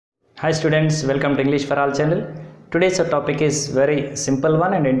Hi students, welcome to English for All channel. Today's topic is very simple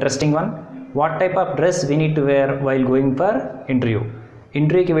one and interesting one. What type of dress we need to wear while going for interview?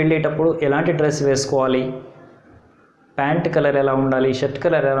 ఇంటర్వ్యూకి వెళ్ళేటప్పుడు ఎలాంటి dress వేసుకోవాలి, pant colour ఎలా ఉండాలి, shirt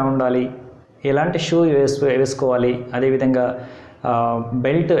colour ఎలా ఉండాలి, ఎలాంటి shoe వేసుకోవాలి, అదేవిధంగా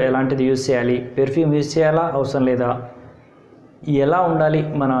బెల్ట్ ఎలాంటిది యూజ్ చేయాలి, పెర్ఫ్యూమ్ యూజ్ చేయాలా అవసరం లేదా, ఎలా ఉండాలి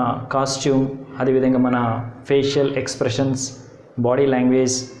మన కాస్ట్యూమ్, అదేవిధంగా మన facial expressions, body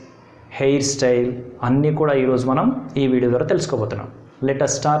language, hair style అన్నీ కూడా ఈరోజు మనం ఈ వీడియో ద్వారా తెలుసుకోబోతున్నాం. Let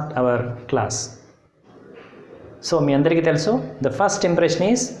us start our class. So మీ అందరికీ తెలుసు, the first impression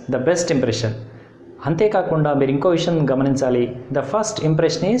is the best impression. అంతేకాకుండా మీరు ఇంకో విషయం గమనించాలి, the first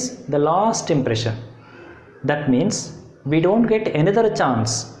impression is the last impression. That means we don't get another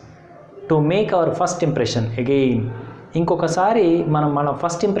chance to make our first impression again. ఇంకొకసారి మన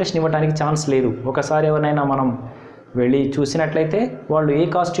first impression ఇవ్వడానికి ఛాన్స్ లేదు. ఒకసారి ఎవరినైనా మనం వెళ్ళి చూసినట్లయితే వాళ్ళు ఏ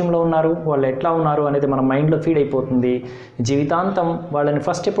కాస్ట్యూమ్లో ఉన్నారు, వాళ్ళు ఎట్లా ఉన్నారు అనేది మన మైండ్లో ఫీడ్ అయిపోతుంది. జీవితాంతం వాళ్ళని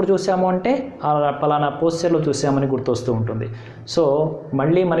ఫస్ట్ ఎప్పుడు చూసాము అంటే పలానా పోస్చర్లో చూసామని గుర్తొస్తూ ఉంటుంది. సో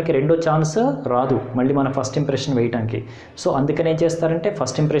మళ్ళీ మనకి రెండో ఛాన్స్ రాదు మళ్ళీ మన ఫస్ట్ ఇంప్రెషన్ వేయటానికి. సో అందుకని ఏం చేస్తారంటే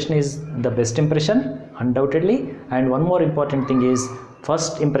first impression is the best impression undoubtedly. And one more important thing is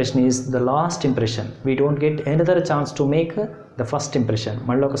first impression is the last impression. We don't get another chance to make the first impression.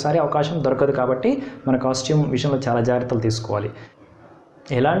 మళ్ళీ ఒకసారి అవకాశం దొరకదు కాబట్టి మన కాస్ట్యూమ్ విషయంలో చాలా జాగ్రత్తలు తీసుకోవాలి.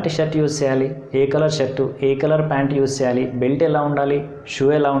 ఎలాంటి షర్ట్ యూజ్ చేయాలి, ఏ కలర్ షర్టు, ఏ కలర్ ప్యాంట్ యూజ్ చేయాలి, బెల్ట్ ఎలా ఉండాలి, షూ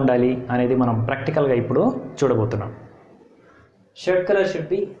ఎలా ఉండాలి అనేది మనం ప్రాక్టికల్గా ఇప్పుడు చూడబోతున్నాం. Shirt colour should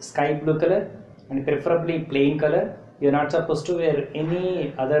be sky blue colour and preferably plain colour. you're not supposed to wear any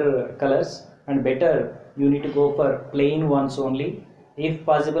other colors and better you need to go for plain ones only. If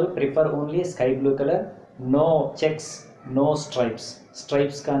possible prefer only sky blue color. No checks, no stripes.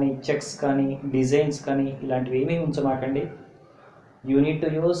 Stripes కానీ checks కానీ designs కానీ ఇలాంటివి ఏమీ ఉంచమాకండి. You need to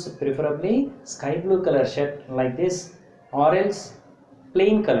use preferably sky blue color shirt like this or else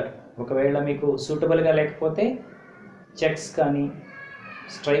plain color. ఒకవేళ మీకు సూటబుల్గా లేకపోతే checks కానీ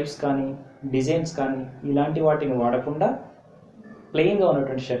stripes కానీ డిజైన్స్ కానీ ఇలాంటి వాటిని వాడకుండా ప్లెయిన్గా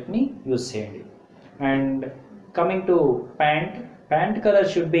ఉన్నటువంటి షర్ట్ని యూజ్ చేయండి. And coming to pant colour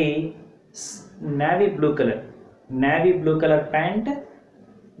should be navy blue colour. Navy blue colour pant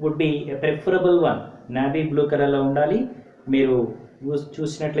would be a preferable one. Navy blue కలర్లో ఉండాలి. మీరు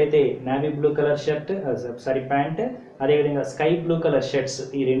చూసినట్లయితే navy blue colour shirt pant, అదేవిధంగా స్కై బ్లూ కలర్ షర్ట్స్,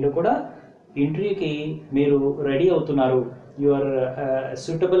 ఈ రెండు కూడా ఇంటర్వ్యూకి మీరు రెడీ అవుతున్నారు. Your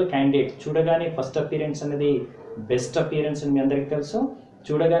suitable candidate. చూడగానే ఫస్ట్ అపియరెన్స్ అనేది బెస్ట్ అపియరెన్స్ అని మీ అందరికీ తెలుసు.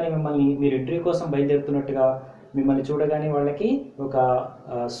 చూడగానే మిమ్మల్ని మీరు ఇంటర్వ్యూ కోసం బయలుదేరుతున్నట్టుగా మిమ్మల్ని చూడగానే వాళ్ళకి ఒక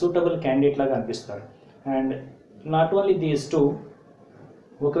సూటబుల్ క్యాండిడేట్ లాగా అనిపిస్తారు. And not only these two,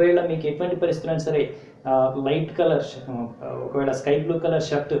 ఒకవేళ మీకు ఎటువంటి పరిస్థితులైనా సరే లైట్ కలర్, ఒకవేళ స్కై బ్లూ కలర్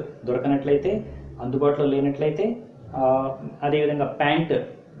షర్ట్ దొరకనట్లయితే, అందుబాటులో లేనట్లయితే, అదేవిధంగా ప్యాంట్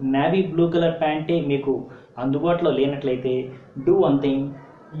నేవీ బ్లూ కలర్ ప్యాంటే మీకు అందుబాటులో లేనట్లయితే, do one thing,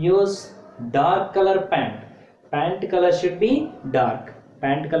 use dark colour pant. Pant colour should be dark.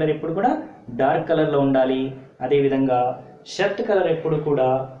 Pant colour ఎప్పుడు కూడా డార్క్ కలర్లో ఉండాలి. అదేవిధంగా షర్ట్ కలర్ ఎప్పుడు కూడా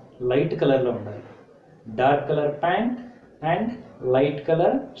లైట్ కలర్లో ఉండాలి. Dark colour pant and light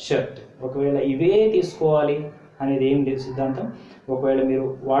colour shirt. ఒకవేళ ఇవే తీసుకోవాలి అనేది ఏం లేదు సిద్ధాంతం. ఒకవేళ మీరు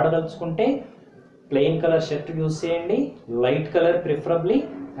వాడదలుచుకుంటే ప్లెయిన్ కలర్ షర్ట్ యూజ్ చేయండి, light colour preferably,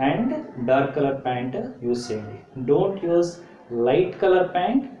 and dark colour pant use చేయండి. Don't use light colour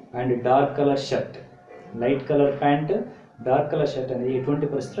pant and dark colour shirt. Light colour pant, dark colour shirt అనేది ఎటువంటి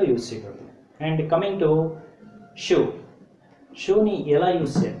పరిస్థితిలో యూజ్ చేయకూడదు. And coming to shoe. షూని ఎలా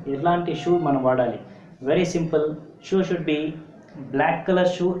use చేయాలి, ఎలాంటి shoe మనం వాడాలి? Very simple. Shoe should B block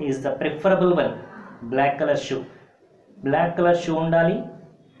colour shoe is the preferable one. Black colour shoe, black colour shoe ఉండాలి.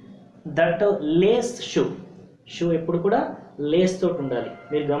 That Lay's shoe. షూ ఎప్పుడు కూడా లేస్ తోటి ఉండాలి.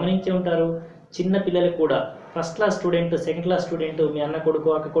 మీరు గమనించే ఉంటారు, చిన్న పిల్లలు కూడా first class student, second class student, మీ అన్న కొడుకు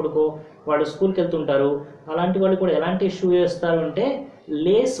అక్క కొడుకు వాడు స్కూల్కి వెళ్తుంటారు. అలాంటి వాళ్ళు కూడా ఎలాంటి షూ వేస్తారు అంటే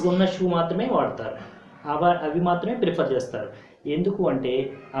లేస్ ఉన్న షూ మాత్రమే వాడతారు. అవి మాత్రమే ప్రిఫర్ చేస్తారు. ఎందుకు అంటే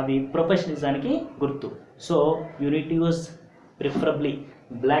అవి ప్రొఫెషనలిజానికి గుర్తు. So you need to use preferably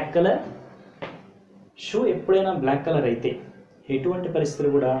black colour shoe. ఎప్పుడైనా బ్లాక్ కలర్ అయితే ఎటువంటి పరిస్థితులు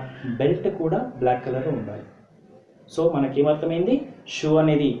కూడా బెల్ట్ కూడా బ్లాక్ కలర్లో ఉండాలి. సో మనకేమర్థమైంది, షూ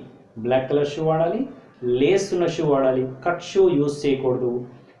అనేది బ్లాక్ కలర్ షూ వాడాలి, లేస్ ఉన్న షూ వాడాలి, కట్ షూ యూజ్ చేయకూడదు.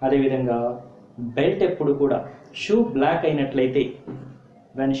 అదేవిధంగా బెల్ట్ ఎప్పుడు కూడా షూ బ్లాక్ అయినట్లయితే,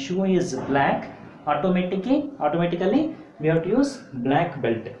 when shoe is black automatically we have to use black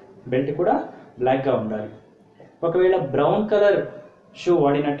belt. Belt కూడా బ్లాక్గా ఉండాలి. ఒకవేళ బ్రౌన్ కలర్ షూ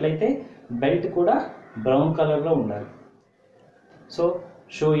వాడినట్లయితే బెల్ట్ కూడా బ్రౌన్ కలర్లో ఉండాలి. So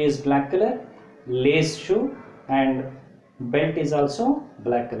shoe is black colour, Lay's shoe and belt is also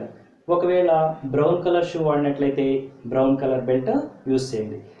black colour. ఒకవేళ బ్రౌన్ కలర్ షూ వాడినట్లయితే బ్రౌన్ కలర్ బెల్ట్ యూజ్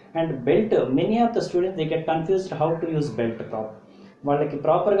చేయండి. And belt, many of the students they get confused how to use belt proper. వాళ్ళకి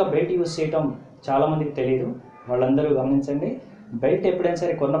ప్రాపర్గా belt use చేయటం చాలామందికి తెలియదు. వాళ్ళందరూ గమనించండి, బెల్ట్ ఎప్పుడైనా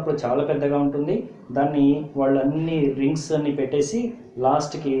సరే కొన్నప్పుడు చాలా పెద్దగా ఉంటుంది. దాన్ని వాళ్ళు అన్ని రింగ్స్ అన్ని పెట్టేసి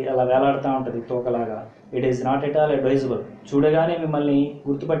లాస్ట్కి అలా వేలాడుతూ ఉంటుంది తోకలాగా. It is not at all advisable. చూడగానే మిమ్మల్ని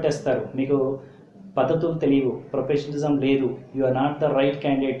గుర్తుపట్టేస్తారు, మీకు పద్ధతులు తెలియవు, ప్రొఫెషనలిజం లేదు, you are not the right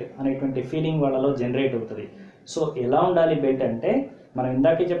candidate అనేటువంటి ఫీలింగ్ వాళ్ళలో జనరేట్ అవుతుంది. సో ఎలా ఉండాలి బెల్ట్ అంటే, మనం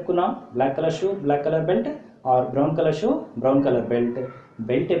ఇందాకే చెప్పుకున్నాం, black colour shoe black colour belt or brown colour shoe brown colour belt.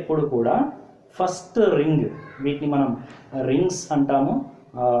 Belt ఎప్పుడు కూడా ఫస్ట్ రింగ్, వీటిని మనం రింగ్స్ అంటాము.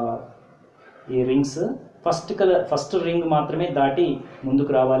 ఈ రింగ్స్ ఫస్ట్ రింగ్ మాత్రమే దాటి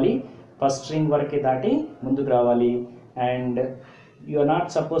ముందుకు రావాలి, ఫస్ట్ రింగ్ వరకే దాటి ముందుకు రావాలి. And you are not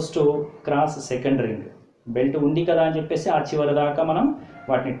suppose to cross second ring. Belt ఉంది కదా అని చెప్పేసి ఆ చివరి దాకా మనం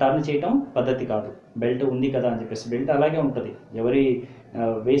వాటిని టర్న్ చేయటం పద్ధతి కాదు. బెల్ట్ ఉంది కదా అని చెప్పేసి, బెల్ట్ అలాగే ఉంటుంది, ఎవరి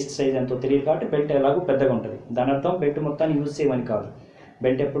వేస్ట్ సైజ్ ఎంతో తెలియదు కాబట్టి బెల్ట్ ఎలాగో పెద్దగా ఉంటుంది. దాని అర్థం బెల్ట్ మొత్తాన్ని యూజ్ చేయమని కాదు.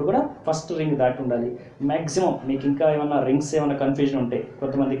 బెల్ట్ ఎప్పుడు కూడా ఫస్ట్ రింగ్ దాటి ఉండాలి. మ్యాక్సిమం మీకు ఇంకా ఏమైనా రింగ్స్ ఏమైనా కన్ఫ్యూజన్ ఉంటాయి,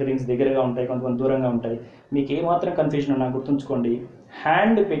 కొంతమందికి రింగ్స్ దగ్గరగా ఉంటాయి, కొంతమంది దూరంగా ఉంటాయి. మీకు ఏమాత్రం కన్ఫ్యూజన్ ఉన్నా గుర్తుంచుకోండి,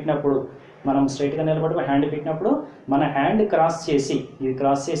 హ్యాండ్ పెట్టినప్పుడు, మనం స్ట్రైట్గా నిలబడి హ్యాండ్ పెట్టినప్పుడు మన హ్యాండ్ ఇది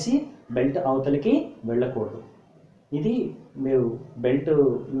క్రాస్ చేసి బెల్ట్ అవతలికి వెళ్ళకూడదు. ఇది మీరు బెల్ట్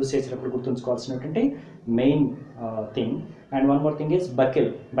యూజ్ చేసేటప్పుడు గుర్తుంచుకోవాల్సినటువంటి main thing. And one more thing is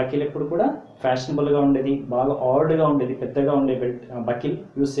buckle ఎప్పుడు కూడా ఫ్యాషనబుల్గా ఉండేది, బాగా ఆర్డ్గా ఉండేది, పెద్దగా ఉండే బెల్ట్ బకిల్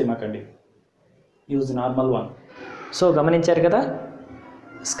యూజ్ చేయమాకండి. Use normal one. సో గమనించారు కదా,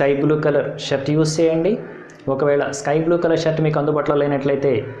 sky blue colour shirt use చేయండి. ఒకవేళ స్కై బ్లూ కలర్ షర్ట్ మీకు అందుబాటులో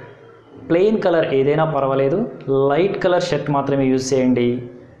లేనట్లయితే ప్లెయిన్ కలర్ ఏదైనా పర్వాలేదు, లైట్ కలర్ షర్ట్ మాత్రమే యూజ్ చేయండి.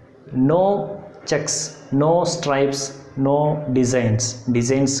 No checks, no stripes, no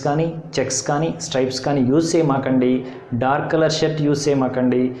designs కానీ చెక్స్ కానీ స్ట్రైప్స్ కానీ యూజ్ చేయమాకండి. డార్క్ కలర్ షర్ట్ యూజ్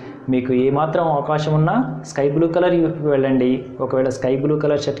చేయమాకండి. మీకు ఏమాత్రం అవకాశం ఉన్నా స్కై బ్లూ కలర్ వెళ్ళండి. ఒకవేళ స్కై బ్లూ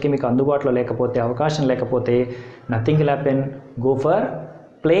కలర్ షర్ట్కి మీకు అందుబాటులో లేకపోతే, అవకాశం లేకపోతే, nothing will happen, go for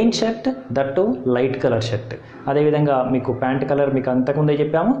plain shirt, that light colour shirt. అదేవిధంగా మీకు ప్యాంట్ కలర్ మీకు అంతకుముందే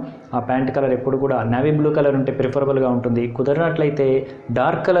చెప్పాము, ఆ ప్యాంట్ కలర్ ఎప్పుడు కూడా నేవీ బ్లూ కలర్ ఉంటే ప్రిఫరబుల్గా ఉంటుంది. కుదరినట్లయితే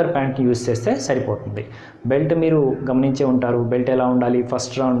డార్క్ కలర్ ప్యాంట్ని యూజ్ చేస్తే సరిపోతుంది. బెల్ట్ మీరు గమనించే ఉంటారు, బెల్ట్ ఎలా ఉండాలి,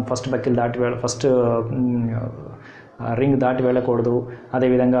 ఫస్ట్ బకిల్ దాటి ఫస్ట్ రింగ్ దాటి వెళ్ళకూడదు.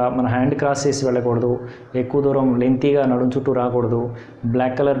 అదేవిధంగా మన హ్యాండ్ క్రాస్ చేసి వెళ్ళకూడదు. ఎక్కువ దూరం లెంతీగా నడుం చుట్టూ రాకూడదు.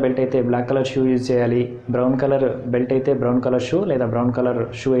 బ్లాక్ కలర్ బెల్ట్ అయితే బ్లాక్ కలర్ షూ యూజ్ చేయాలి. బ్రౌన్ కలర్ బెల్ట్ అయితే బ్రౌన్ కలర్ షూ, లేదా బ్రౌన్ కలర్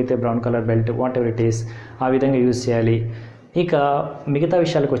షూ అయితే brown colour belt, what ever it is, ఆ విధంగా యూజ్ చేయాలి. ఇక మిగతా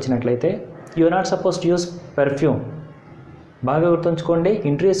విషయాలకు వచ్చినట్లయితే, you are not suppose to use perfume. బాగా గుర్తుంచుకోండి,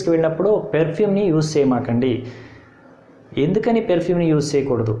 ఇంటర్వ్యూస్కి వెళ్ళినప్పుడు పెర్ఫ్యూమ్ని యూజ్ చేయమాకండి. ఎందుకని పెర్ఫ్యూమ్ని యూజ్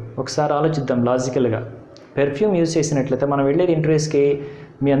చేయకూడదు ఒకసారి ఆలోచిద్దాం లాజికల్గా. పెర్ఫ్యూమ్ యూజ్ చేసినట్లయితే, మనం వెళ్ళేది ఇంటర్వ్యూస్కి,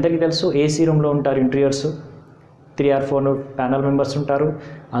 మీ అందరికీ తెలుసు ఏసీ రూమ్లో ఉంటారు ఇంటర్వ్యూయర్స్, 3 or 4 ప్యానల్ మెంబర్స్ ఉంటారు.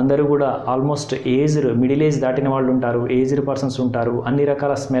 అందరూ కూడా ఆల్మోస్ట్ మిడిల్ ఏజ్ దాటిన వాళ్ళు ఉంటారు, ఏజ్డ్ పర్సన్స్ ఉంటారు. అన్ని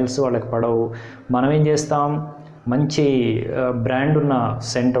రకాల స్మెల్స్ వాళ్ళకి పడవు. మనం ఏం చేస్తాం, మంచి బ్రాండ్ ఉన్న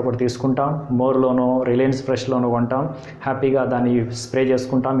సెంట్ ఒకటి తీసుకుంటాం, మోర్లోనో రిలయన్స్ ఫ్రెష్లోనో కొంటాం, హ్యాపీగా దాన్ని స్ప్రే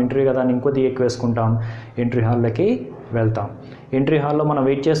చేసుకుంటాం. ఇంటర్వ్యూగా దాన్ని ఇంకొద్ది ఎక్కువ వేసుకుంటాం, ఇంటర్వ్యూ హాల్లోకి వెళ్తాం. ఇంటర్వ్యూ హాల్లో మనం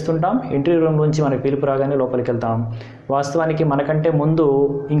వెయిట్ చేస్తుంటాం. ఇంటర్వ్యూ రూమ్ నుంచి మనకి పిలుపు రాగానే లోపలికి వెళ్తాం. వాస్తవానికి మనకంటే ముందు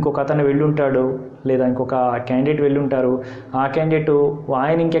ఇంకొక అతను వెళ్ళుంటాడు, లేదా ఇంకొక క్యాండిడేట్ వెళ్ళుంటారు. ఆ క్యాండిడేట్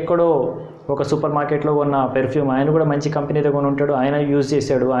ఆయన ఇంకెక్కడో ఒక సూపర్ మార్కెట్లో ఉన్న పెర్ఫ్యూమ్ ఆయన కూడా మంచి కంపెనీతో కొని ఉంటాడు, ఆయన యూజ్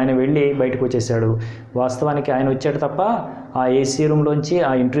చేశాడు, ఆయన వెళ్ళి బయటకు వచ్చేసాడు. వాస్తవానికి ఆయన వచ్చాడు తప్ప, ఆ ఏసీ రూమ్లోంచి,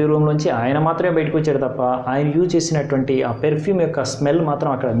 ఆ ఇంటర్వ్యూ రూమ్లోంచి ఆయన మాత్రమే బయటకు వచ్చాడు తప్ప, ఆయన యూజ్ చేసినటువంటి ఆ పెర్ఫ్యూమ్ యొక్క స్మెల్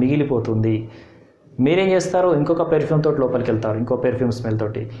మాత్రం అక్కడ మిగిలిపోతుంది. మీరేం చేస్తారు, ఇంకొక పెర్ఫ్యూమ్ తోటి లోపలికి వెళ్తారు, ఇంకో పెర్ఫ్యూమ్ స్మెల్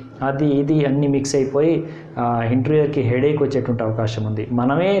తోటి. అది ఇది అన్నీ మిక్స్ అయిపోయి ఇంటర్వ్యూయర్కి హెడేక్ వచ్చేటువంటి అవకాశం ఉంది.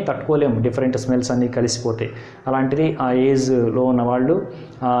 మనమే తట్టుకోలేము డిఫరెంట్ స్మెల్స్ అన్నీ కలిసిపోతే. అలాంటిది ఆ ఏజ్లో ఉన్న వాళ్ళు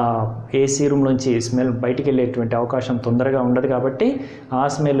ఏసీ రూమ్ నుంచి స్మెల్ బయటికి వెళ్ళేటువంటి అవకాశం తొందరగా ఉండదు కాబట్టి ఆ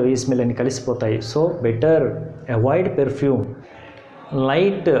స్మెల్ ఈ స్మెల్ అన్నీ కలిసిపోతాయి. So better avoid perfume.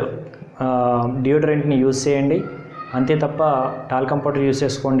 Light డియోడ్రెంట్ని use చేయండి, అంతే తప్ప టాల్కమ్ పౌడర్ యూజ్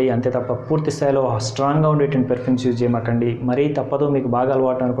చేసుకోండి, అంతే తప్ప పూర్తి స్థాయిలో స్ట్రాంగ్గా ఉండేటువంటి పెర్ఫ్యూమ్స్ యూజ్ చేయమాకండి. మరీ తప్పదు, మీకు బాగా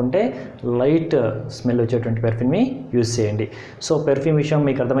అలవాటు అనుకుంటే లైట్ స్మెల్ వచ్చేటువంటి పెర్ఫ్యూమ్ని యూజ్ చేయండి. సో పెర్ఫ్యూమ్ విషయం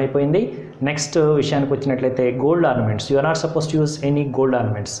మీకు అర్థమైపోయింది. నెక్స్ట్ విషయానికి వచ్చినట్లయితే gold ornaments. You are not suppose to use any gold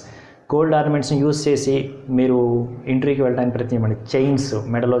ornaments. Gold ఆర్నమెంట్స్ని use చేసి మీరు ఇంటర్వ్యూకి వెళ్ళడానికి ప్రయత్నించండి. చైన్స్,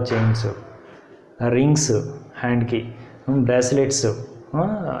 మెడలో చైన్స్, రింగ్స్ హ్యాండ్కి, బ్రాస్లెట్స్,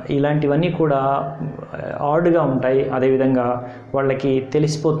 ఇలాంటివన్నీ కూడా ఆడ్గా ఉంటాయి. అదేవిధంగా వాళ్ళకి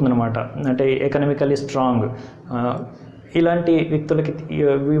తెలిసిపోతుందన్నమాట, అంటే ఎకనామికల్లీ స్ట్రాంగ్, ఇలాంటి వ్యక్తులకి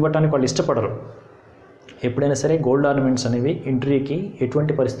ఇవ్వటానికి వాళ్ళు ఇష్టపడరు. ఎప్పుడైనా సరే గోల్డ్ ఆర్నమెంట్స్ అనేవి ఇంటర్వ్యూకి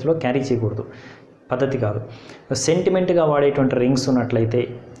ఎటువంటి పరిస్థితుల్లో క్యారీ చేయకూడదు, పద్ధతి కాదు. సెంటిమెంట్గా వాడేటువంటి రింగ్స్ ఉన్నట్లయితే,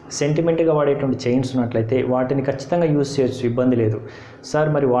 సెంటిమెంట్గా వాడేటువంటి చైన్స్ ఉన్నట్లయితే వాటిని ఖచ్చితంగా యూజ్ చేయొచ్చు, ఇబ్బంది లేదు. సార్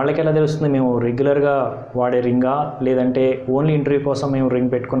మరి వాళ్ళకి ఎలా తెలుస్తుంది మేము రెగ్యులర్గా వాడే రింగా లేదంటే ఓన్లీ ఇంటర్వ్యూ కోసం మేము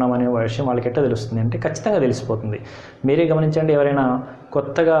రింగ్ పెట్టుకున్నామనే విషయం వాళ్ళకి ఎట్లా తెలుస్తుంది అంటే ఖచ్చితంగా తెలిసిపోతుంది. మీరే గమనించండి, ఎవరైనా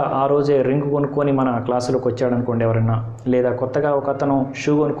కొత్తగా ఆ రోజే రింగ్ కొనుక్కొని మన క్లాసులోకి వచ్చాడు అనుకోండి ఎవరైనా, లేదా కొత్తగా ఒక అతను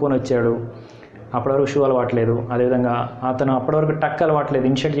షూ కొనుక్కొని వచ్చాడు, అప్పటివరకు షూ అలవాట్లేదు, అదేవిధంగా అతను అప్పటివరకు టక్ అలవాట్లేదు,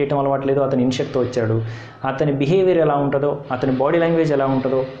 ఇన్షర్ట్ చేయడం అలవాట్లేదు, అతను ఇన్షర్ట్తో వచ్చాడు, అతని బిహేవియర్ ఎలా ఉంటుందో, అతని బాడీ లాంగ్వేజ్ ఎలా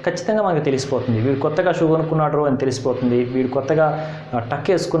ఉంటుందో ఖచ్చితంగా మనకు తెలిసిపోతుంది. వీడు కొత్తగా షూ కొనుక్కున్నాడు అని తెలిసిపోతుంది, వీడు కొత్తగా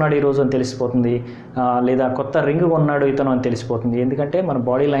టక్ వేసుకున్నాడు ఈరోజు అని తెలిసిపోతుంది, లేదా కొత్త రింగ్ కొన్నాడు ఇతను అని తెలిసిపోతుంది. ఎందుకంటే మన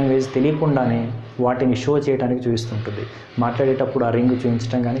బాడీ లాంగ్వేజ్ తెలియకుండానే వాటిని షో చేయడానికి చూపిస్తుంటుంది. మాట్లాడేటప్పుడు ఆ రింగ్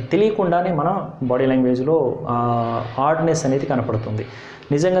చూపించడం కానీ తెలియకుండానే మన బాడీ లాంగ్వేజ్లో ఆడ్నెస్ అనేది కనపడుతుంది.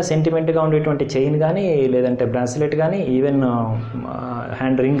 నిజంగా సెంటిమెంట్గా ఉండేటువంటి చైన్ కానీ లేదంటే బ్రాస్లెట్ కానీ ఈవెన్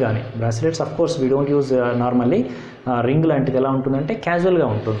హ్యాండ్ రింగ్ కానీ, bracelets of course we don't use normally, ring లాంటిది ఎలా ఉంటుందంటే క్యాజువల్గా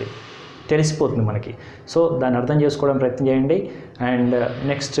ఉంటుంది, తెలిసిపోతుంది మనకి. సో దాన్ని అర్థం చేసుకోవడం ప్రయత్నం చేయండి. అండ్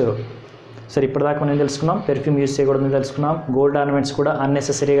నెక్స్ట్ సరే, ఇప్పటిదాకా మనం తెలుసుకున్నాం పెర్ఫ్యూమ్ యూజ్ చేయకూడదని తెలుసుకున్నాం, గోల్డ్ ఆర్నమెంట్స్ కూడా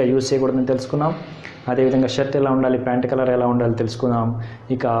అన్నెసెసరీగా యూజ్ చేయకూడదని తెలుసుకున్నాం, అదేవిధంగా షర్ట్ ఎలా ఉండాలి, ప్యాంట్ కలర్ ఎలా ఉండాలి తెలుసుకుందాం.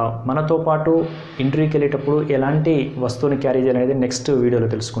 ఇక మనతో పాటు ఇంటర్వ్యూకి వెళ్ళేటప్పుడు ఎలాంటి వస్తువుని క్యారీ చేయాలనేది నెక్స్ట్ వీడియోలో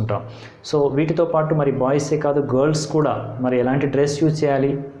తెలుసుకుంటాం. సో వీటితో పాటు మరి బాయ్సే కాదు గర్ల్స్ కూడా మరి ఎలాంటి డ్రెస్ యూజ్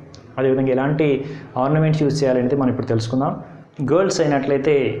చేయాలి, అదేవిధంగా ఎలాంటి ఆర్నమెంట్స్ యూజ్ చేయాలి అనేది మనం ఇప్పుడు తెలుసుకుందాం. గర్ల్స్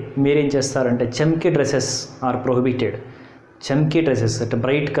అయినట్లయితే మీరేం చేస్తారంటే చమ్కీ డ్రెస్సెస్ ఆర్ ప్రొహిబిటెడ్. చమ్కీ డ్రెస్సెస్ అంటే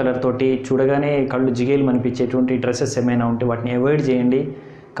బ్రైట్ కలర్ తోటి చూడగానే కళ్ళు జిగేలు అనిపించేటువంటి డ్రెస్సెస్ ఏమైనా ఉంటే వాటిని అవాయిడ్ చేయండి.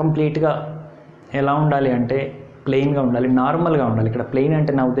 కంప్లీట్గా ఎలా ఉండాలి అంటే ప్లెయిన్గా ఉండాలి, నార్మల్గా ఉండాలి. ఇక్కడ ప్లెయిన్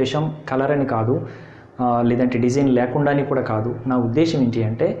అంటే నా ఉద్దేశం కలర్ అని కాదు, లేదంటే డిజైన్ లేకుండాని కూడా కాదు. నా ఉద్దేశం ఏంటి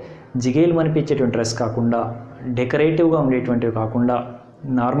అంటే జిగేలు అనిపించేటువంటి డ్రెస్ కాకుండా, డెకరేటివ్గా ఉండేటువంటివి కాకుండా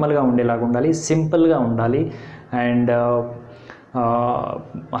నార్మల్గా ఉండేలాగా ఉండాలి, సింపుల్గా ఉండాలి. అండ్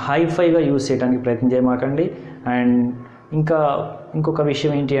హైఫైగా యూజ్ చేయడానికి ప్రయత్నం చేయమాకండి. అండ్ ఇంకొక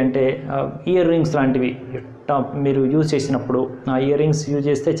విషయం ఏంటి అంటే ఇయర్ రింగ్స్ లాంటివి మీరు యూజ్ చేసినప్పుడు, ఆ ఇయర్ రింగ్స్ యూజ్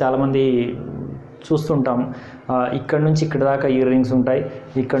చేస్తే చాలామంది చూస్తుంటాం, ఇక్కడ నుంచి ఇక్కడ దాకా ఇయర్ రింగ్స్ ఉంటాయి,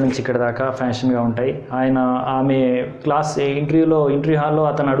 ఇక్కడ నుంచి ఇక్కడ దాకా ఫ్యాషన్గా ఉంటాయి. ఆమె క్లాస్ ఇంటర్వ్యూ హాల్లో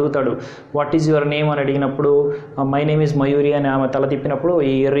అతను అడుగుతాడు వాట్ ఈజ్ యువర్ నేమ్ అని అడిగినప్పుడు మై నేమ్ ఈజ్ మయూరి అని ఆమె తల తిప్పినప్పుడు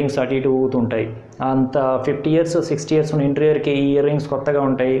ఈ ఇయర్ రింగ్స్ అటు ఇటు ఊగుతుంటాయి. అంత 50 years 60 years ఉన్న ఇంటర్వ్యూయర్కి ఈ ఇయర్ రింగ్స్ కొత్తగా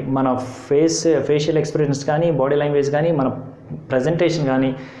ఉంటాయి. మన ఫేషియల్ ఎక్స్ప్రెషన్స్ కానీ, బాడీ లాంగ్వేజ్ కానీ, మన ప్రజెంటేషన్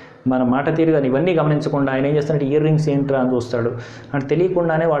కానీ, మన మాట తీరు కానీ ఇవన్నీ గమనించకుండా ఆయన ఏం చేస్తాడంటే ఇయర్ రింగ్స్ ఏంట్రా అని చూస్తాడు. అంటే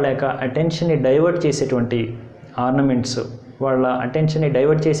తెలియకుండానే వాళ్ళ యొక్క అటెన్షన్ని డైవర్ట్ చేసేటువంటి ఆర్నమెంట్స్, వాళ్ళ అటెన్షన్ని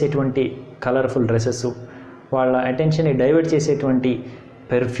డైవర్ట్ చేసేటువంటి కలర్ఫుల్ డ్రెస్సెస్, వాళ్ళ అటెన్షన్ని డైవర్ట్ చేసేటువంటి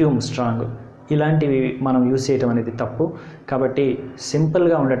పెర్ఫ్యూమ్ స్ట్రాంగ్, ఇలాంటివి మనం యూజ్ చేయడం అనేది తప్పు. కాబట్టి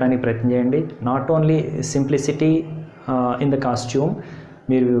సింపుల్గా ఉండటానికి ప్రయత్నం చేయండి. Not only simplicity in the costume,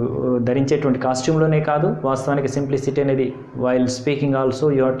 మీరు ధరించేటువంటి కాస్ట్యూమ్లోనే కాదు, వాస్తవానికి సింప్లిసిటీ అనేది while speaking also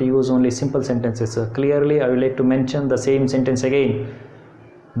you have to use only simple sentences. Clearly I will like to mention the same sentence again.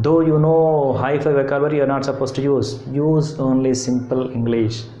 Though you know high-fi vocabulary you are not supposed to use only simple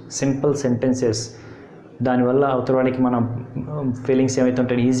English, simple sentences. దానివల్ల అవతల వాళ్ళకి మన feelings ఏమైతే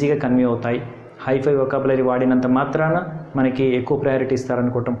ఉంటాయో ఈజీగా convey అవుతాయి. Hi-fi vocabulary వాడినంత మాత్రాన మనకి ఎక్కువ ప్రయారిటీ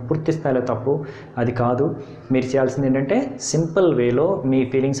ఇస్తారనుకోవటం పూర్తి స్థాయిలో తప్పు. అది కాదు. మీరు చేయాల్సింది ఏంటంటే సింపుల్ వేలో మీ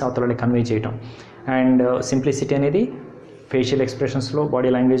ఫీలింగ్స్ అవతల వాళ్ళకి కన్వే చేయటం. అండ్ సింప్లిసిటీ అనేది ఫేషియల్ ఎక్స్ప్రెషన్స్లో,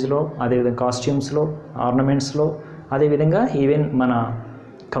 బాడీ లాంగ్వేజ్లో, అదేవిధంగా కాస్ట్యూమ్స్లో, ఆర్నమెంట్స్లో, అదేవిధంగా ఈవెన్ మన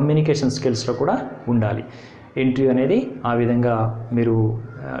కమ్యూనికేషన్ స్కిల్స్లో కూడా ఉండాలి. ఇంటర్వ్యూ అనేది ఆ విధంగా మీరు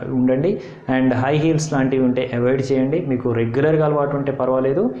ఉండండి. అండ్ హై హీల్స్ లాంటివి ఉంటే అవాయిడ్ చేయండి. మీకు రెగ్యులర్గా అలవాటు ఉంటే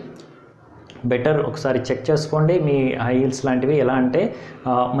పర్వాలేదు, బెటర్ ఒకసారి చెక్ చేసుకోండి మీ హై హీల్స్ లాంటివి. ఎలా అంటే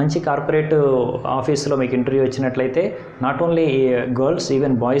మంచి కార్పొరేట్ ఆఫీస్లో మీకు ఇంటర్వ్యూ వచ్చినట్లయితే not only girls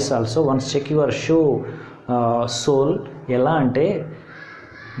even boys also once check your shoe soul. ఎలా అంటే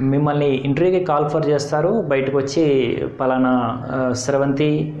మిమ్మల్ని ఇంటర్వ్యూకి కాల్ ఫర్ చేస్తారు, బయటకు వచ్చి పలానా స్రవంతి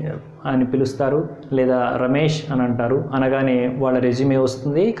అని పిలుస్తారు లేదా రమేష్ అని అంటారు. అనగానే వాళ్ళ రెజ్యూమే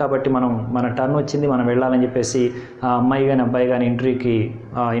వస్తుంది. కాబట్టి మన టర్న్ వచ్చింది, మనం వెళ్ళాలని చెప్పేసి ఆ అమ్మాయి కానీ అబ్బాయి కానీ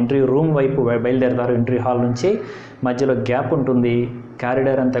ఇంటర్వ్యూ రూమ్ వైపు బయలుదేరతారు. ఇంటర్వ్యూ హాల్ నుంచి మధ్యలో గ్యాప్ ఉంటుంది,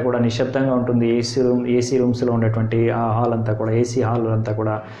 క్యారిడార్ అంతా కూడా నిశ్శబ్దంగా ఉంటుంది. ఏసీ రూమ్స్లో ఉన్నటువంటి ఆ హాల్ అంతా కూడా, ఏసీ హాల్ అంతా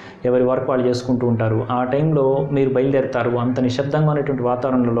కూడా ఎవరి వర్క్ వాళ్ళు చేసుకుంటూ ఉంటారు. ఆ టైంలో మీరు బయలుదేరుతారు. అంత నిశ్శబ్దంగా ఉన్నటువంటి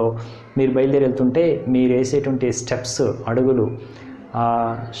వాతావరణంలో మీరు బయలుదేరి వెళ్తుంటే మీరు వేసేటువంటి స్టెప్స్, అడుగులు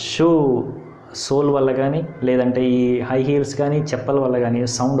షూ సోల్ వల్ల కానీ లేదంటే ఈ హై హీల్స్ కానీ చెప్పల వల్ల కానీ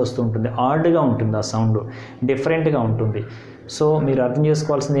సౌండ్ వస్తూ ఉంటుంది, ఆడ్గా ఉంటుంది, ఆ సౌండ్ డిఫరెంట్గా ఉంటుంది. సో మీరు అర్థం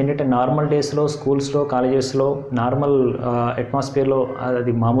చేసుకోవాల్సింది ఏంటంటే నార్మల్ డేస్లో స్కూల్స్లో కాలేజెస్లో నార్మల్ అట్మాస్ఫియర్లో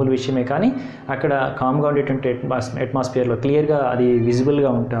అది మామూలు విషయమే, కానీ అక్కడ కామ్గా ఉండేటువంటి అట్మాస్ఫియర్లో క్లియర్గా అది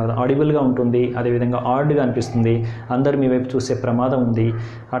విజిబుల్గా ఉంటుంది, ఆడిబుల్గా ఉంటుంది, అదేవిధంగా ఆడ్గా అనిపిస్తుంది, అందరు మీ వైపు చూసే ప్రమాదం ఉంది.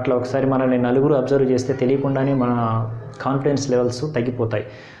 అట్లా ఒకసారి మనల్ని నలుగురు అబ్జర్వ్ చేస్తే తెలియకుండానే మన కాన్ఫిడెన్స్ లెవెల్స్ తగ్గిపోతాయి.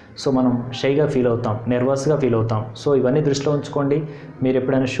 సో మనం షైగా ఫీల్ అవుతాం, నెర్వస్గా ఫీల్ అవుతాం. సో ఇవన్నీ దృష్టిలో ఉంచుకోండి. మీరు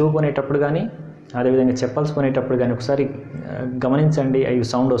ఎప్పుడైనా షూ కొనేటప్పుడు కానీ అదేవిధంగా చెప్పల్స్ కొనేటప్పుడు కానీ ఒకసారి గమనించండి అవి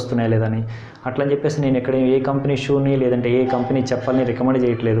సౌండ్ వస్తున్నాయా లేదని. అట్లా అని చెప్పేసి నేను ఎక్కడ ఏ కంపెనీ షూని లేదంటే ఏ కంపెనీ చెప్పల్ని రికమెండ్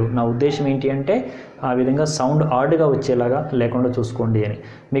చేయట్లేదు. నా ఉద్దేశం ఏంటి అంటే ఆ విధంగా సౌండ్ ఆడ్గా వచ్చేలాగా లేకుండా చూసుకోండి అని.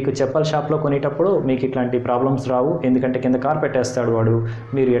 మీకు చెప్పల్ షాప్లో కొనేటప్పుడు మీకు ఇట్లాంటి ప్రాబ్లమ్స్ రావు, ఎందుకంటే కింద కార్పెట్ వేస్తాడు వాడు,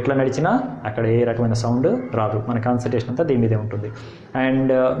 మీరు ఎట్లా నడిచినా అక్కడ ఏ రకమైన సౌండ్ రాదు. మన కాన్సన్ట్రేషన్ అంతా దీని మీదే ఉంటుంది.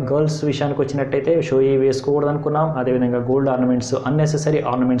 అండ్ గర్ల్స్ విషయానికి వచ్చినట్టయితే షో వేసుకోకూడదు అనుకున్నాం. అదేవిధంగా గోల్డ్ ఆర్నమెంట్స్, అన్నెసెసరీ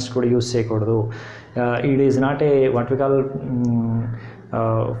ఆర్నమెంట్స్ కూడా యూజ్ చేయకూడదు. It is not a what we call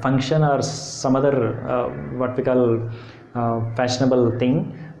function are some other what we call fashionable thing.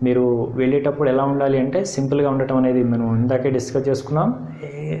 మీరు వెళ్ళేటప్పుడు ఎలా ఉండాలి అంటే సింపుల్గా ఉండటం అనేది మనం ఇందాకే డిస్కస్ చేసుకున్నాం.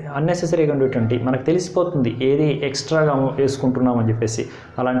 అన్నెసెసరీగా ఉండేటువంటి మనకు తెలిసిపోతుంది ఏది ఎక్స్ట్రాగా వేసుకుంటున్నాం అని చెప్పేసి,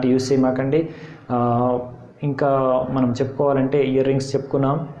 అలాంటి యూస్ చేయమాకండి. ఇంకా మనం చెప్పుకోవాలంటే ఇయర్ రింగ్స్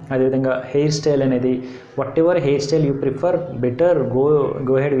చెప్పుకున్నాం. అదేవిధంగా హెయిర్ స్టైల్ అనేది what ever hair style you prefer better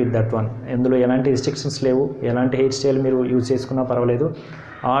go head with that one. ఇందులో ఎలాంటి రిస్ట్రిక్షన్స్ లేవు, ఎలాంటి హెయిర్ స్టైల్ మీరు యూజ్ చేసుకున్నా పర్వాలేదు.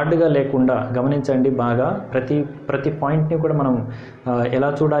 ఆడ్గా లేకుండా గమనించండి బాగా. ప్రతి పాయింట్ని కూడా మనం ఎలా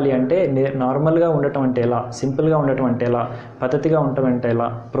చూడాలి అంటే నార్మల్గా ఉండటం అంటే ఎలా, సింపుల్గా ఉండటం అంటే ఎలా, పద్ధతిగా ఉండటం అంటే ఎలా,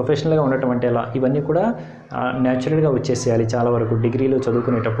 ప్రొఫెషనల్గా ఉండటం అంటే ఎలా, ఇవన్నీ కూడా న్యాచురల్గా వచ్చేసేయాలి. చాలా వరకు డిగ్రీలో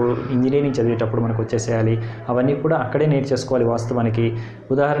చదువుకునేటప్పుడు, ఇంజనీరింగ్ చదివేటప్పుడు మనకు వచ్చేసేయాలి. అవన్నీ కూడా అక్కడే నేర్చేసుకోవాలి వాస్తవానికి.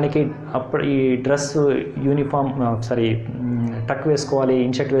 ఉదాహరణకి అప్పుడు ఈ డ్రెస్ యూనిఫామ్ టక్ వేసుకోవాలి,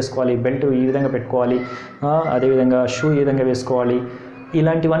 ఇన్షర్ట్ వేసుకోవాలి, బెల్ట్ ఈ విధంగా పెట్టుకోవాలి, అదేవిధంగా షూ ఈ విధంగా వేసుకోవాలి.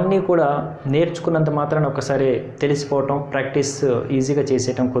 ఇలాంటివన్నీ కూడా నేర్చుకున్నంత మాత్రాన ఒకసారి తెలిసిపోవటం, ప్రాక్టీస్ ఈజీగా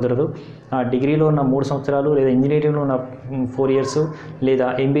చేసేయటం కుదరదు. డిగ్రీలో ఉన్న 3 సంవత్సరాలు లేదా ఇంజనీరింగ్లో ఉన్న 4 ఇయర్స్ లేదా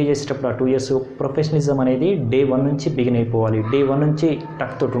ఎంబీఏ చేసేటప్పుడు ఆ 2 ఇయర్స్ ప్రొఫెషనలిజం అనేది డే 1 నుంచి బిగిన్ అయిపోవాలి. డే 1 నుంచి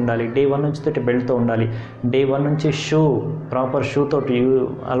టక్ తోటి ఉండాలి, డే 1 నుంచి తోటి బెల్ట్తో ఉండాలి, డే 1 నుంచి ప్రాపర్ షూ తోటి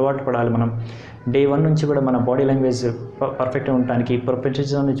అలవాటు పడాలి. మనం డే 1 నుంచి కూడా మన బాడీ లాంగ్వేజ్ పర్ఫెక్ట్గా ఉండడానికి,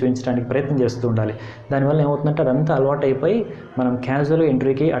 ప్రొఫెషనలిజంని చూపించడానికి ప్రయత్నం చేస్తూ ఉండాలి. దానివల్ల ఏమవుతుందంటే అదంతా అలవాటు అయిపోయి మనం క్యాజువల్గా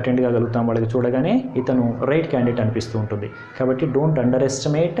ఇంటర్వ్యూకి అటెండ్ కాగలుగుతాం. వాళ్ళకి చూడగానే ఇతను రైట్ క్యాండిడేట్ అనిపిస్తూ ఉంటుంది. కాబట్టి don't under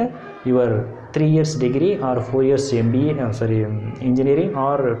estimate your 3 years degree or 4 years engineering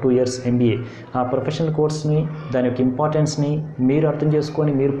or 2 years MBA. ఆ ప్రొఫెషనల్ కోర్స్ని, దాని యొక్క ఇంపార్టెన్స్ని మీరు అర్థం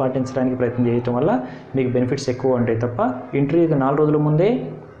చేసుకొని మీరు పాటించడానికి ప్రయత్నం చేయటం వల్ల మీకు బెనిఫిట్స్ ఎక్కువ ఉంటాయి తప్ప ఇంటర్వ్యూకి 4 రోజుల ముందే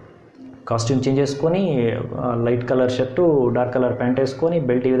కాస్ట్యూమ్ చేంజ్ చేసుకొని light colour shirt, dark colour pant వేసుకొని,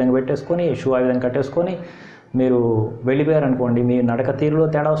 బెల్ట్ ఈ విధంగా పెట్టేసుకొని, షూ ఆ విధంగా కట్టేసుకొని మీరు వెళ్ళిపోయారనుకోండి, మీ నడక తీరులో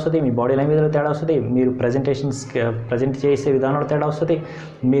తేడా వస్తుంది, మీ బాడీ లాంగ్వేజ్లో తేడా వస్తుంది, మీరు ప్రజెంట్ చేసే విధానంలో తేడా వస్తుంది,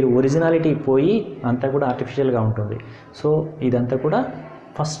 మీరు ఒరిజినాలిటీ పోయి అంతా కూడా ఆర్టిఫిషియల్గా ఉంటుంది. సో ఇదంతా కూడా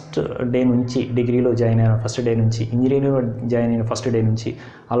ఫస్ట్ డే నుంచి, డిగ్రీలో జాయిన్ అయిన ఫస్ట్ డే నుంచి, ఇంజనీరింగ్లో జాయిన్ అయిన ఫస్ట్ డే నుంచి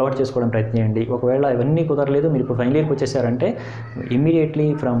అలవాటు చేసుకోవడం ప్రయత్నం చేయండి. ఒకవేళ ఇవన్నీ కుదరలేదు, మీరు ఇప్పుడు ఫైనల్ ఇయర్కి వచ్చేసారంటే immediately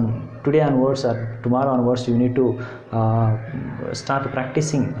from today onwards or tomorrow onwards you need to start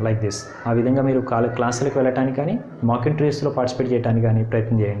practising like this. ఆ విధంగా మీరు క్లాసులకు వెళ్ళటానికి కానీ, మాక్ ఇంటర్వ్యూస్లో పార్టిసిపేట్ చేయడానికి కానీ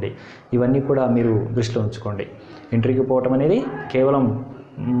ప్రయత్నం చేయండి. ఇవన్నీ కూడా మీరు దృష్టిలో ఉంచుకోండి. ఇంటర్వ్యూకి పోవటం అనేది కేవలం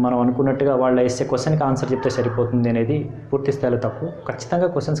మనం అనుకున్నట్టుగా వాళ్ళు వేసే క్వశ్చన్కి ఆన్సర్ చెప్తే సరిపోతుంది అనేది పూర్తి స్థాయిలో తప్పు. ఖచ్చితంగా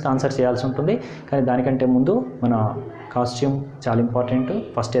క్వశ్చన్స్కి ఆన్సర్ చేయాల్సి ఉంటుంది, కానీ దానికంటే ముందు మన కాస్ట్యూమ్ చాలా important.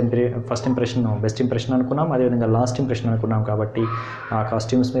 First impression best impression అనుకున్నాం, అదేవిధంగా లాస్ట్ ఇంప్రెషన్ అనుకున్నాం. కాబట్టి ఆ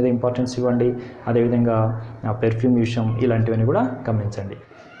కాస్ట్యూమ్స్ మీద ఇంపార్టెన్స్ ఇవ్వండి. అదేవిధంగా పెర్ఫ్యూమ్ విషయం ఇలాంటివన్నీ కూడా గమనించండి.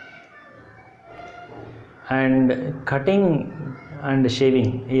 అండ్ కటింగ్ అండ్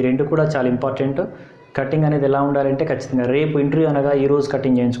షేవింగ్ ఈ రెండు కూడా చాలా ఇంపార్టెంట్. కటింగ్ అనేది ఎలా ఉండాలంటే ఖచ్చితంగా రేపు ఇంటర్వ్యూ అనగా ఈరోజు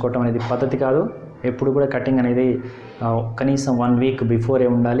కటింగ్ చేయించుకోవటం అనేది పద్ధతి కాదు. ఎప్పుడు కూడా కటింగ్ అనేది కనీసం 1 వీక్ బిఫోరే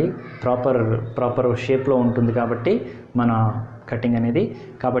ఉండాలి. ప్రాపర్ షేప్లో ఉంటుంది కాబట్టి మన కటింగ్ అనేది.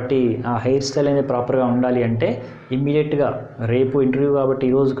 కాబట్టి ఆ హెయిర్ స్టైల్ అనేది ప్రాపర్గా ఉండాలి అంటే ఇమ్మీడియట్గా రేపు ఇంటర్వ్యూ కాబట్టి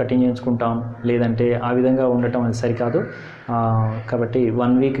ఈరోజు కటింగ్ చేయించుకుంటాం, లేదంటే ఆ విధంగా ఉండటం అది సరికాదు. కాబట్టి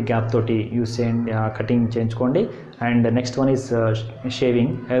 1 వీక్ గ్యాప్ తోటి యూస్ చేయండి, కటింగ్ చేయించుకోండి. And next one is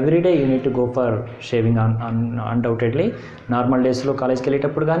shaving. Everyday you need to go for shaving undoubtedly. Normal డేస్లో కాలేజ్కి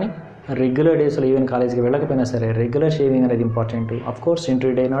వెళ్ళేటప్పుడు కానీ, రెగ్యులర్ డేస్లో ఈవెన్ కాలేజ్కి వెళ్ళకపోయినా సరే రెగ్యులర్ షేవింగ్ అనేది ఇంపార్టెంట్. అఫ్కోర్స్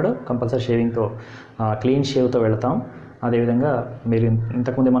ఇంటర్వ్యూ డే నాడు కంపల్సరీ షేవింగ్తో క్లీన్ షేవ్తో వెళతాం. అదేవిధంగా మీరు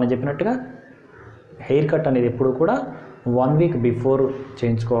ఇంతకుముందు మనం చెప్పినట్టుగా హెయిర్ కట్ అనేది ఎప్పుడు కూడా 1 వీక్ బిఫోర్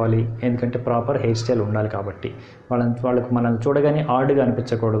చేయించుకోవాలి. ఎందుకంటే ప్రాపర్ హెయిర్ స్టైల్ ఉండాలి కాబట్టి. వాళ్ళకు మనల్ని చూడగానే ఆడ్గా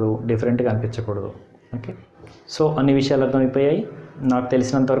అనిపించకూడదు, డిఫరెంట్గా అనిపించకూడదు. ఓకే, సో అన్ని విషయాలు అర్థమైపోయాయి. నాకు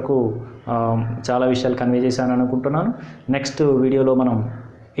తెలిసినంతవరకు చాలా విషయాలు కన్వే చేశాను అనుకుంటున్నాను. నెక్స్ట్ వీడియోలో మనం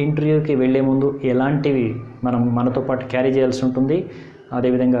ఇంటర్వ్యూకి వెళ్ళే ముందు ఎలాంటివి మనతో పాటు క్యారీ చేయాల్సి ఉంటుంది,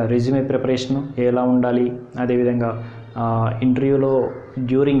 అదేవిధంగా రెజ్యూమే ప్రిపరేషన్ ఎలా ఉండాలి, అదేవిధంగా ఇంటర్వ్యూలో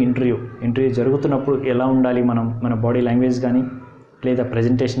డ్యూరింగ్ ఇంటర్వ్యూ జరుగుతున్నప్పుడు ఎలా ఉండాలి, మన బాడీ లాంగ్వేజ్ కానీ లేదా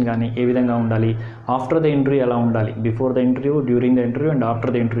ప్రజెంటేషన్ కానీ ఏ విధంగా ఉండాలి, ఆఫ్టర్ ద ఇంటర్వ్యూ ఎలా ఉండాలి, before the interview, during the interview and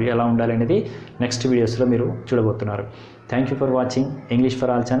after the interview ఎలా ఉండాలి అనేది నెక్స్ట్ వీడియోస్లో మీరు చూడబోతున్నారు. Thank you for watching English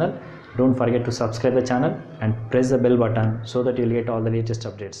for all channel. Don't forget to subscribe the channel and press the bell button so that you'll get all the latest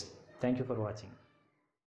updates. Thank you for watching.